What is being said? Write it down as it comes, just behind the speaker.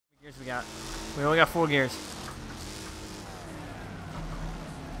gears we got? We only got 4 gears.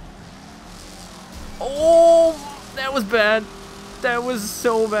 Oh, that was bad. That was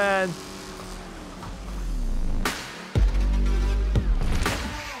so bad.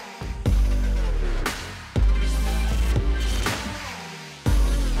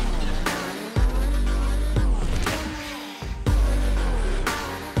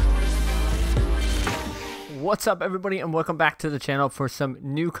 What's up, everybody, and welcome back to the channel for some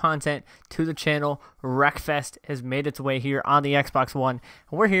new content to the channel. WreckFest has made its way here on the Xbox One,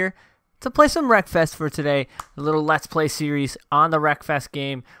 and we're here to play some WreckFest for today. A little Let's Play series on the WreckFest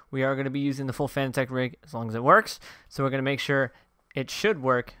game. We are going to be using the full Fanatec rig as long as it works, so we're going to make sure it should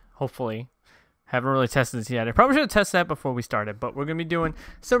work, hopefully. Haven't really tested this yet. I probably should have tested that before we started, but we're going to be doing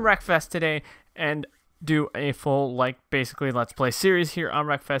some WreckFest today, and do a full, like, basically Let's Play series here on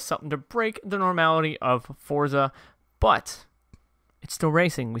WreckFest, something to break the normality of Forza, but it's still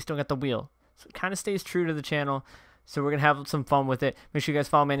racing. We still got the wheel, so it kind of stays true to the channel, so we're going to have some fun with it. Make sure you guys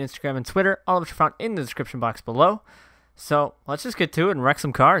follow me on Instagram and Twitter, all of which are found in the description box below. So let's just get to it and wreck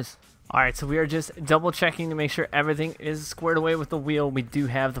some cars. Alright, so we are just double checking to make sure everything is squared away with the wheel. We do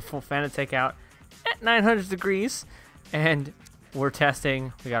have the full Fanatec out at 900 degrees, and we're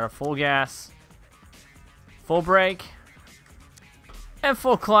testing. We got our full gas, full brake, and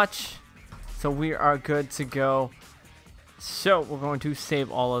full clutch, so we are good to go. So we're going to save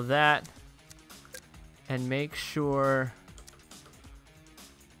all of that and make sure,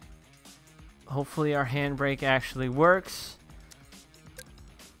 hopefully our handbrake actually works.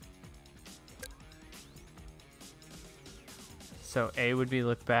 So A would be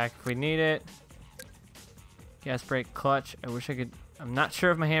look back if we need it. Gas, brake, clutch. I wish I could, I'm not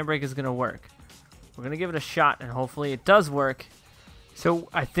sure if my handbrake is gonna work. We're going to give it a shot, and hopefully it does work. So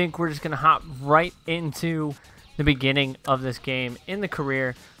I think we're just going to hop right into the beginning of this game. In the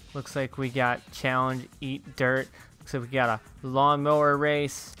career, looks like we got challenge, eat dirt. Looks like we got a lawnmower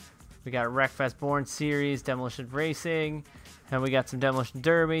race. We got a WreckFest Born Series, demolition racing. And we got some demolition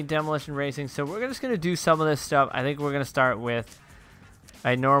derby, demolition racing. So we're just going to do some of this stuff. I think we're going to start with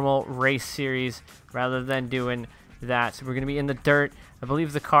a normal race series rather than doing that. So we're going to be in the dirt. I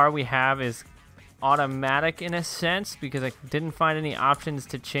believe the car we have is automatic in a sense, because I didn't find any options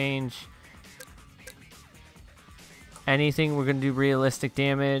to change anything. We're going to do realistic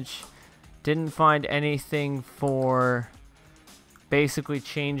damage. Didn't find anything for basically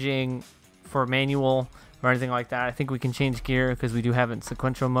changing for manual or anything like that. I think we can change gear because we do have it in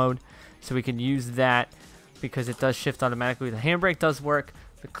sequential mode, so we can use that because it does shift automatically. The handbrake does work.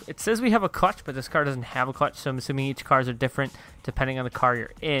 It says we have a clutch, but this car doesn't have a clutch, so I'm assuming each cars are different depending on the car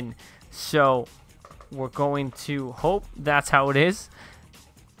you're in. So we're going to hope that's how it is.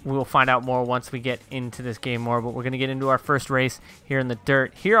 We'll find out more once we get into this game more, but we're going to get into our first race here in the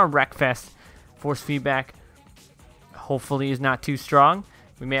dirt, here on WreckFest. Force feedback hopefully is not too strong.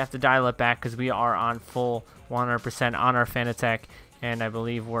 We may have to dial it back because we are on full 100% on our Fanatec, and I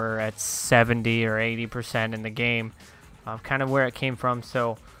believe we're at 70 or 80% in the game, kind of where it came from.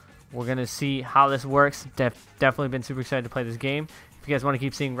 So we're going to see how this works. Definitely been super excited to play this game. If you guys want to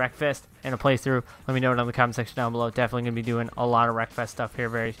keep seeing WreckFest and a playthrough, let me know down in the comment section down below. Definitely going to be doing a lot of WreckFest stuff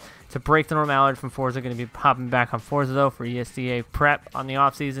here. To break the normality from Forza. Going to be popping back on Forza, though, for ESDA prep on the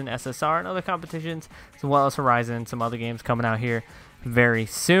offseason, SSR, and other competitions, as well as Horizon and some other games coming out here very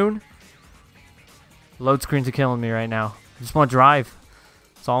soon. Load screens are killing me right now. I just want to drive.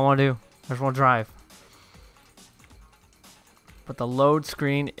 That's all I want to do. I just want to drive. But the load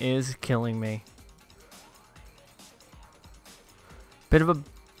screen is killing me. Bit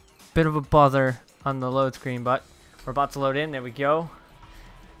of a bother on the load screen, but we're about to load in. There we go.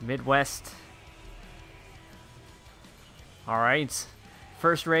 Midwest. Alright.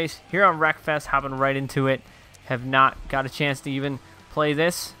 First race here on WreckFest, hopping right into it. Have not got a chance to even play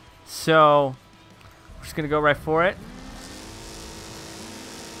this, so we're just going to go right for it.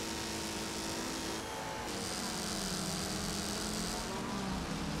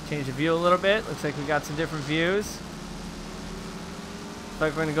 Change the view a little bit. Looks like we got some different views.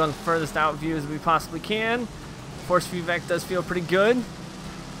 Like we're going to go in the furthest out view as we possibly can. Force feedback does feel pretty good.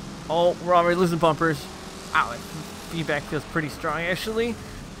 Oh, we're already losing bumpers. Ow, feedback feels pretty strong actually.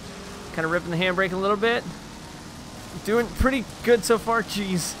 Kind of ripping the handbrake a little bit. Doing pretty good so far.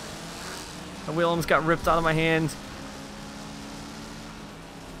 Jeez. The wheel almost got ripped out of my hand.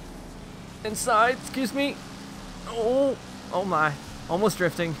 Inside, excuse me. Oh my. Almost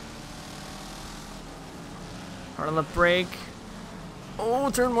drifting. Hard on the brake.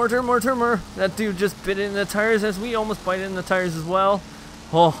 Oh, turn more, turn more, turn more. That dude just bit in the tires as we almost bite in the tires as well.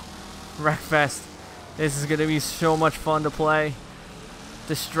 Oh, WreckFest. This is going to be so much fun to play.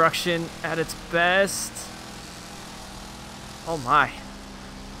 destruction at its best. Oh my.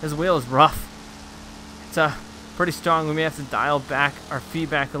 This wheel is rough. It's pretty strong. We may have to dial back our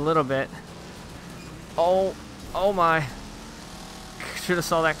feedback a little bit. Oh my. Should have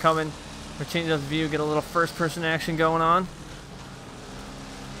saw that coming. We're changing up the view, get a little first person action going on.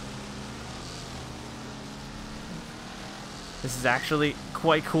 This is actually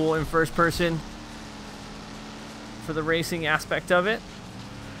quite cool in first person for the racing aspect of it.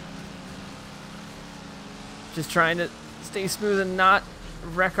 Just trying to stay smooth and not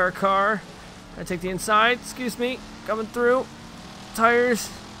wreck our car. I take the inside, excuse me, coming through. Tires.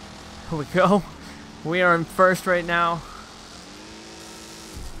 Here we go. We are in first right now.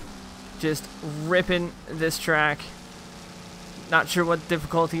 Just ripping this track. Not sure what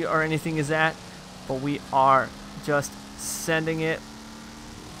difficulty or anything is at, but we are just sending it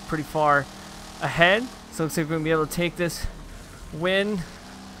pretty far ahead. So it looks like we're going to be able to take this win.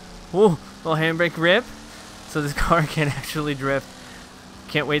 Ooh, little handbrake rip. So this car can actually drift.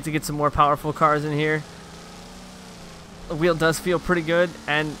 Can't wait to get some more powerful cars in here. The wheel does feel pretty good,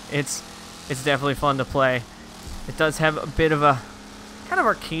 and it's definitely fun to play. It does have a bit of a kind of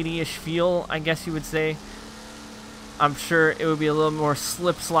arcade-ish feel, I guess you would say. I'm sure it would be a little more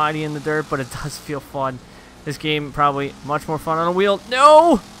slip-slidey in the dirt, but it does feel fun. This game probably much more fun on a wheel.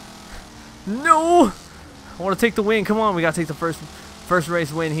 No! No! I want to take the win. Come on, we got to take the first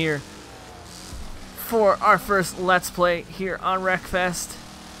race win here for our first Let's Play here on WreckFest.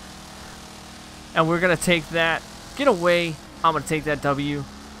 And we're going to take that. Get away. I'm going to take that W.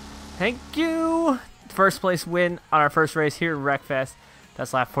 Thank you. First place win on our first race here at WreckFest.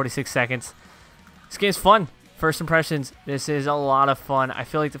 That's lap 46 seconds. This game's fun. First impressions, this is a lot of fun. I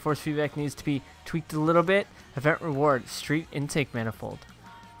feel like the force feedback needs to be tweaked a little bit. Event reward, street intake manifold.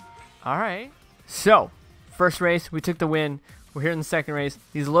 Alright. So, first race, we took the win. We're here in the second race.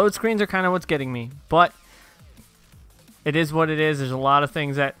 These load screens are kind of what's getting me. But, it is what it is. There's a lot of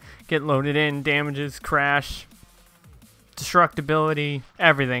things that get loaded in. Damages, crash, destructibility,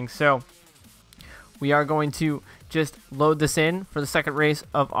 everything. So, we are going to just load this in for the second race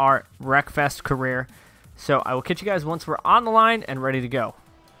of our WreckFest career. So I will catch you guys once we're on the line and ready to go.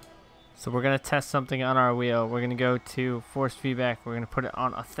 So we're going to test something on our wheel. We're going to go to force feedback. We're going to put it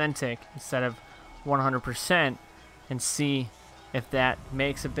on authentic instead of 100% and see if that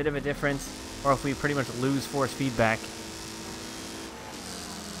makes a bit of a difference or if we pretty much lose force feedback.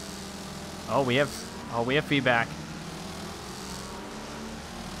 Oh, we have feedback.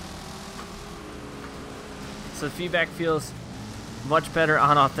 So the feedback feels much better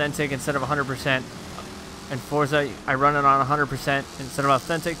on authentic instead of 100%. And Forza, I run it on 100% instead of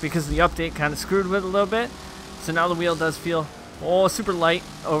authentic because the update kind of screwed with it a little bit. So now the wheel does feel super light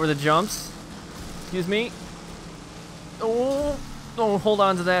over the jumps. Excuse me. Oh, hold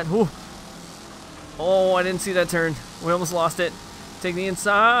on to that. Ooh. Oh, I didn't see that turn. We almost lost it. Take the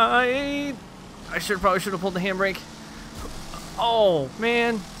inside. I probably should have pulled the handbrake. Oh,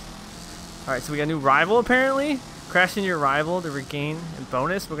 man. All right, so we got a new rival apparently. Crash into your rival to regain a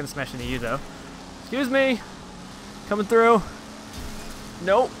bonus. We're going to smash into you, though. Excuse me. Coming through.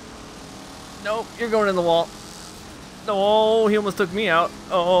 Nope. Nope, you're going in the wall. Oh, he almost took me out.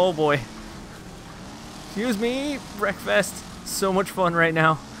 Oh, boy. Excuse me. WreckFest. So much fun right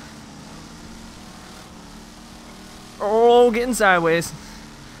now. Oh, getting sideways.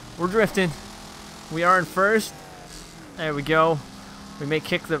 We're drifting. We are in first. There we go. We may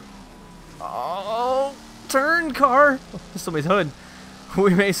kick the... Oh, turn, car. Oh, somebody's hood.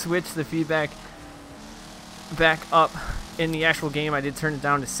 We may switch the feedback back up in the actual game. I did turn it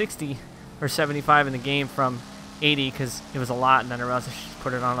down to 60 or 75 in the game from 80 because it was a lot, and then I realized I should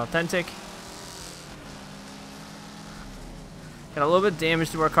put it on authentic. Got a little bit of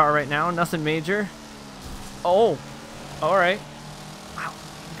damage to our car right now. Nothing major. Oh, all right. Wow,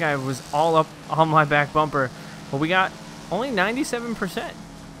 that guy was all up on my back bumper. But we got only 97%.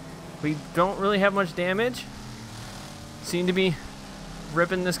 We don't really have much damage. Seem to be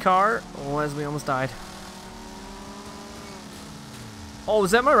ripping this car. Oh, as we almost died. Oh,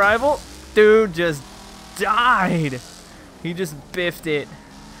 was that my rival? Dude just died. He just biffed it.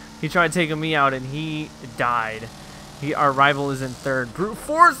 He tried taking me out and he died. Our rival is in third. Brute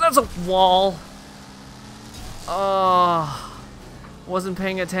force, that's a wall. Oh, wasn't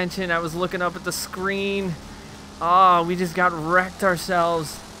paying attention. I was looking up at the screen. Oh, we just got wrecked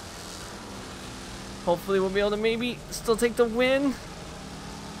ourselves. Hopefully we'll be able to maybe still take the win.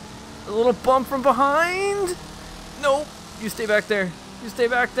 A little bump from behind. Nope. You stay back there. You stay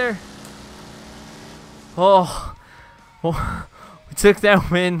back there. Oh, we took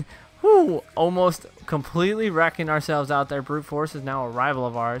that win Whew, almost completely wrecking ourselves out there. Brute Force is now a rival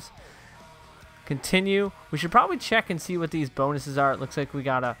of ours. Continue. We should probably check and see what these bonuses are. It looks like we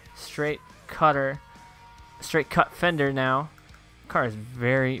got a straight cut fender now. Car is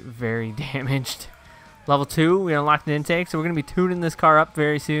very, very damaged. Level 2, we unlocked an intake, so we're going to be tuning this car up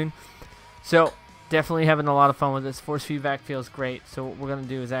very soon. So, definitely having a lot of fun with this. Force feedback feels great. So what we're going to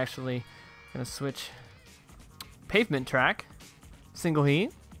do is actually going to switch pavement track. Single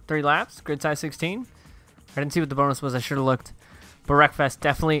heat, 3 laps, grid size 16. I didn't see what the bonus was. I should have looked. But WreckFest,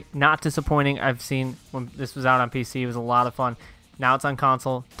 definitely not disappointing. I've seen when this was out on PC, it was a lot of fun. Now it's on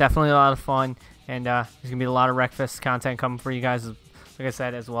console, definitely a lot of fun. And there's going to be a lot of WreckFest content coming for you guys, like I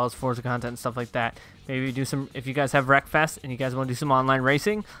said, as well as Forza content and stuff like that. Maybe do some, if you guys have WreckFest and you guys want to do some online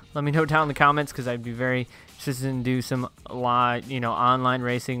racing, let me know down in the comments, because I'd be very interested in do some live, online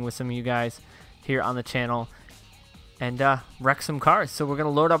racing with some of you guys here on the channel and wreck some cars. So we're going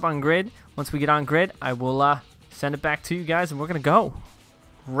to load up on grid. Once we get on grid, I will send it back to you guys and we're going to go.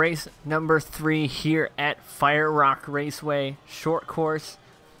 Race number 3 here at Fire Rock Raceway, short course.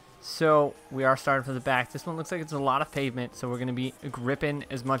 So we are starting from the back. This one looks like it's a lot of pavement, so we're going to be gripping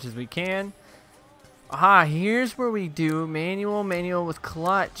as much as we can. Here's where we do manual with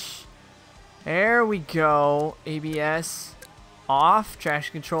clutch. There we go. ABS off,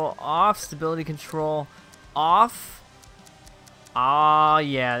 traction control off, stability control off.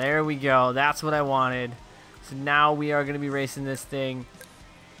 Yeah, there we go. That's what I wanted. So now we are going to be racing this thing.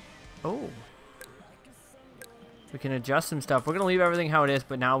 Oh. We can adjust some stuff. We're going to leave everything how it is,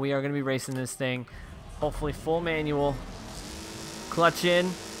 but now we are going to be racing this thing. Hopefully full manual. Clutch in.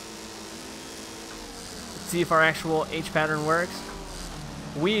 Let's see if our actual H pattern works.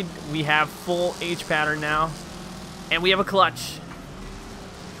 We have full H pattern now. And we have a clutch.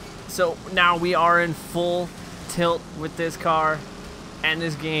 So now we are in full tilt with this car and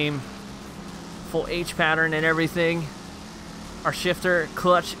this game. Full H pattern and everything. Our shifter,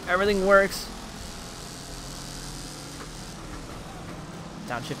 clutch, everything works.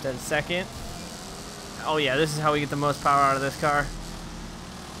 Downshift at a second. Oh yeah, this is how we get the most power out of this car.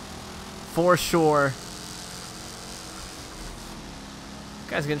 For sure.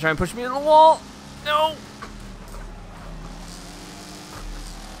 Guy's gonna try and push me into the wall. No!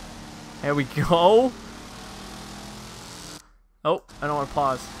 There we go. Oh, I don't want to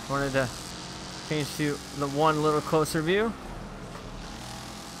pause. I wanted to change to the one little closer view.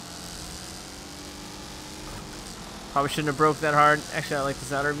 Probably shouldn't have broke that hard. Actually, I like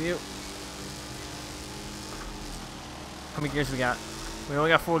this outer view. How many gears we got? We only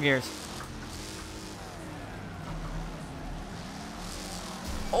got 4 gears.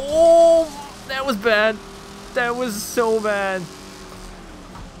 Oh, that was bad. That was so bad.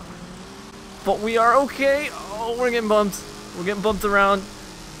 But we are okay. Oh, we're getting bumped. We're getting bumped around.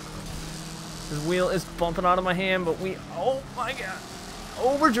 This wheel is bumping out of my hand, but oh my god.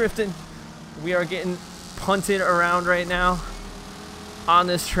 Oh, we're drifting. We are getting punted around right now on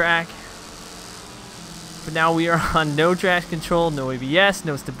this track. But now we are on no traction control, no ABS,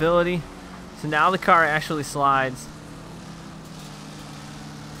 no stability. So now the car actually slides.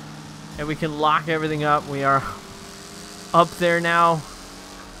 And we can lock everything up. We are up there now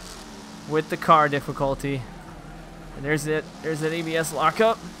with the car difficulty. And there's it. There's that ABS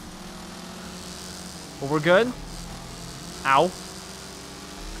lockup. But we're good. Ow.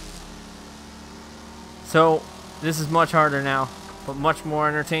 So this is much harder now, but much more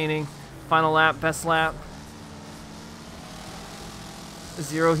entertaining. Final lap, best lap.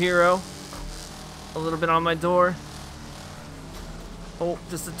 0 hero. A little bit on my door. Oh,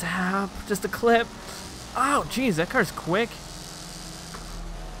 just a tap, just a clip. Oh, geez, that car's quick.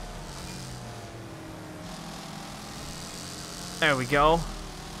 There we go.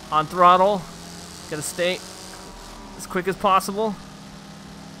 On throttle. Gotta stay as quick as possible.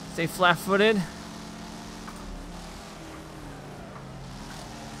 Stay flat-footed.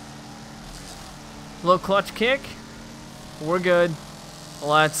 Low clutch kick. We're good.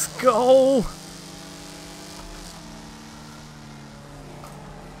 Let's go.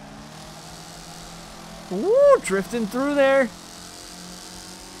 Woo, drifting through there.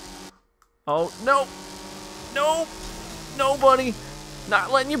 Oh, no. No. No, buddy.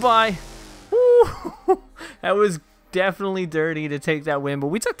 Not letting you by. Woo. That was definitely dirty to take that win, but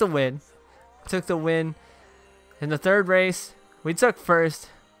we took the win. Took the win. In the third race, we took first.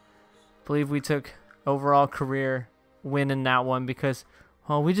 I believe we took overall career win in that one because,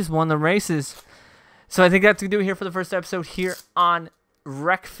 well, we just won the races. So I think that's going to do it here for the first episode here on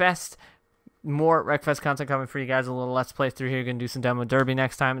WreckFest. More WreckFest content coming for you guys. A little Let's Play through here. Going to do some demo derby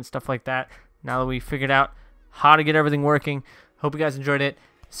next time and stuff like that. Now that we figured out how to get everything working. Hope you guys enjoyed it.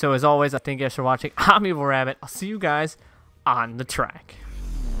 So as always, I thank you guys for watching. I'm EvlRabbit. I'll see you guys on the track.